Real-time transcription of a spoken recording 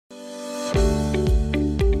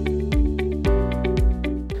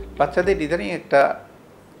বাচ্চাদের ইদানিং একটা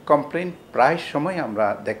কমপ্লেইন প্রায় সময় আমরা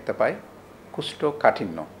দেখতে পাই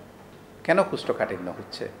কোষ্ঠকাঠিন্য। কেন কোষ্ঠকাঠিন্য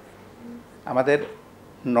হচ্ছে? আমাদের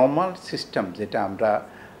নর্মাল সিস্টেম যেটা আমরা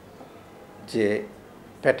যে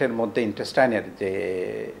পেটের মধ্যে ইন্টেস্টাইনের যে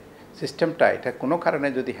সিস্টেমটা, এটা কোনো কারণে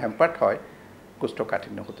যদি হ্যাম্পার্ড হয়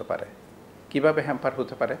কোষ্ঠকাঠিন্য হতে পারে। কিভাবে হ্যাম্পার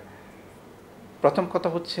হতে পারে? প্রথম কথা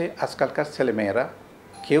হচ্ছে, আজকালকার ছেলেমেয়েরা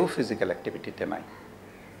কেউ ফিজিক্যাল অ্যাক্টিভিটিতে নাই।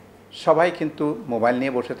 সবাই কিন্তু মোবাইল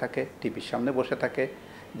নিয়ে বসে থাকে, টিভির সামনে বসে থাকে।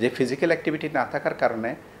 যে ফিজিক্যাল অ্যাক্টিভিটি না থাকার কারণে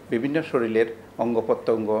বিভিন্ন শরীরের অঙ্গ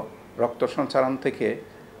প্রত্যঙ্গ, রক্ত সঞ্চালন থেকে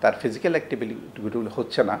তার ফিজিক্যাল অ্যাক্টিভিটিগুলো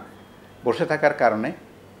হচ্ছে না। বসে থাকার কারণে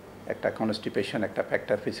একটা কনস্টিপেশন একটা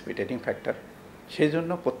ফ্যাক্টর, প্রিসিপিটেটিং ফ্যাক্টর। সেই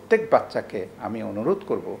জন্য প্রত্যেক বাচ্চাকে আমি অনুরোধ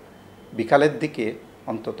করব বিকালের দিকে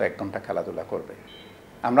অন্তত 1 ঘন্টা খেলাধুলা করবে।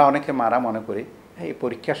 আমরা অনেকে মারা মনে করি এই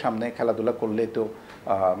পরীক্ষার সামনে খেলাধুলা করলে তো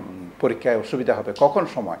পরীক্ষায় অসুবিধা হবে, কখন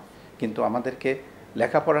সময়? কিন্তু আমাদেরকে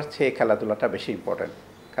লেখাপড়ার চেয়ে খেলাধুলাটা বেশি ইম্পর্ট্যান্ট।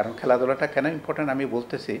 কারণ খেলাধুলাটা কেন ইম্পর্ট্যান্ট আমি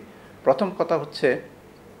বলতেছি। প্রথম কথা হচ্ছে,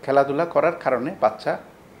 খেলাধুলা করার কারণে বাচ্চা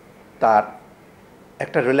তার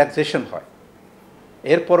একটা রিল্যাক্সেশন হয়।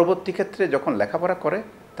 এর পরবর্তী ক্ষেত্রে যখন লেখাপড়া করে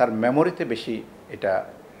তার মেমোরিতে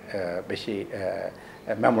বেশি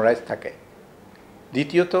মেমোরাইজ থাকে।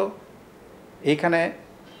 দ্বিতীয়ত, এইখানে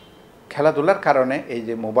খেলাধুলার কারণে এই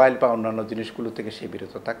যে মোবাইল বা অন্যান্য জিনিসগুলো থেকে সে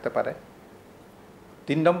বিরত থাকতে পারে।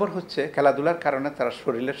 3 নম্বর হচ্ছে, খেলাধুলার কারণে তার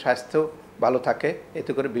শরীরের স্বাস্থ্য ভালো থাকে,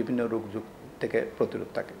 এতে করে বিভিন্ন রোগ থেকে প্রতিরোধ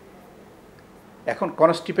থাকে। এখন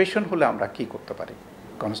কনস্টিপেশন হলে আমরা কি করতে পারি?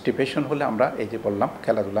 কনস্টিপেশন হলে আমরা এই যে বললাম,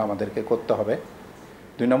 খেলাধুলা আমাদেরকে করতে হবে।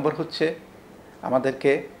 2 নম্বর হচ্ছে,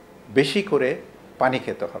 আমাদেরকে বেশি করে পানি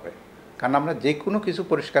খেতে হবে। কারণ আমরা যে কোনো কিছু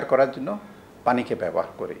পরিষ্কার করার জন্য পানিকে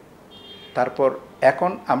ব্যবহার করি। তারপর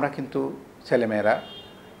এখন আমরা কিন্তু ছেলেমেয়েরা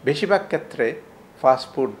বেশিরভাগ ক্ষেত্রে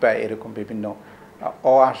ফাস্টফুড বা এরকম বিভিন্ন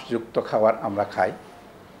আঁশযুক্ত খাবার আমরা খাই।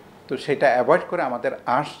 তো সেটা অ্যাভয়েড করে আমাদের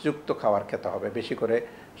আঁশযুক্ত খাবার খেতে হবে। বেশি করে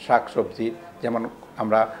শাক সবজি, যেমন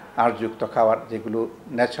আমরা আঁশযুক্ত খাবার যেগুলো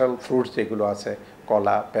ন্যাচারাল ফ্রুটস যেগুলো আছে,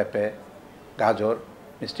 কলা, পেঁপে, গাজর,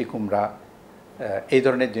 মিষ্টি কুমড়া, এই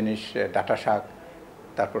ধরনের জিনিস, ডাঁটা শাক,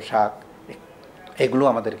 তারপর শাক, এগুলো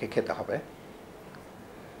আমাদেরকে খেতে হবে।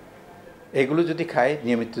 এগুলো যদি খাই,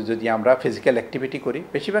 নিয়মিত যদি আমরা ফিজিক্যাল অ্যাক্টিভিটি করি,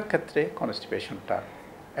 বেশিরভাগ ক্ষেত্রে কনস্টিপেশনটা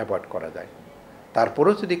অ্যাভয়েড করা যায়।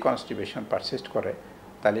 তারপরেও যদি কনস্টিপেশন পারসিস্ট করে,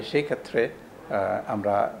 তাহলে সেই ক্ষেত্রে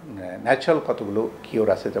আমরা ন্যাচারাল কতগুলো কিওর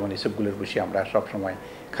আছে, যেমন ইসবগুলের ভুসি আমরা সবসময়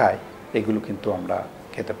খাই, এগুলো কিন্তু আমরা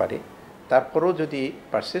খেতে পারি। তারপরেও যদি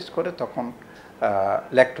পারসিস্ট করে, তখন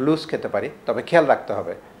ল্যাকটোলুজ খেতে পারি। তবে খেয়াল রাখতে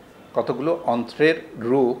হবে, কতগুলো অন্ত্রের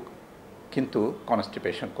রোগ কিন্তু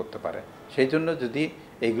কনস্টিপেশন করতে পারে। সেই জন্য যদি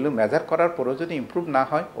এইগুলো মেজার করার পরেও যদি ইমপ্রুভ না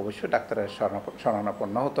হয়, অবশ্যই ডাক্তারের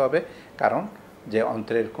শরণাপন্ন হতে হবে, কারণ যে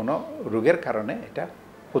অন্ত্রের কোনো রোগের কারণে এটা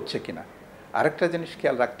হচ্ছে কিনা। আরেকটা জিনিস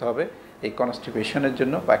খেয়াল রাখতে হবে, এই কনস্টিপেশনের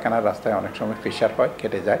জন্য পায়খানার রাস্তায় অনেক সময় ফিসার হয়,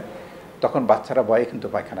 কেটে যায়, তখন বাচ্চারা ভয়ে কিন্তু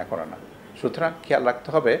পায়খানা করে না। সুতরাং খেয়াল রাখতে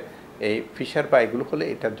হবে, এই ফিসার বা এগুলো হলে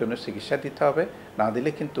এটার জন্য চিকিৎসা দিতে হবে। না দিলে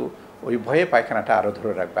কিন্তু ওই ভয়ে পায়খানাটা আরও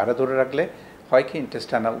ধরে রাখবে। আরও ধরে রাখলে হয় কি,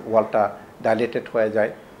 ইন্টেস্টাইনাল ওয়ালটা ডাইলেটেড হয়ে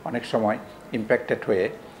যায়, অনেক সময় ইম্প্যাক্টেড হয়ে,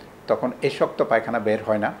 তখন এই শক্ত পায়খানা বের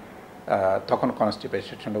হয় না, তখন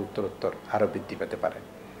কনস্টিপেশনটা উত্তরোত্তর আরও বৃদ্ধি পেতে পারে।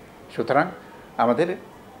 সুতরাং আমাদের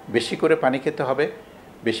বেশি করে পানি খেতে হবে,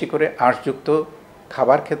 বেশি করে আঁশযুক্ত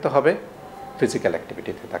খাবার খেতে হবে, ফিজিক্যাল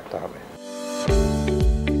অ্যাক্টিভিটিতে থাকতে হবে।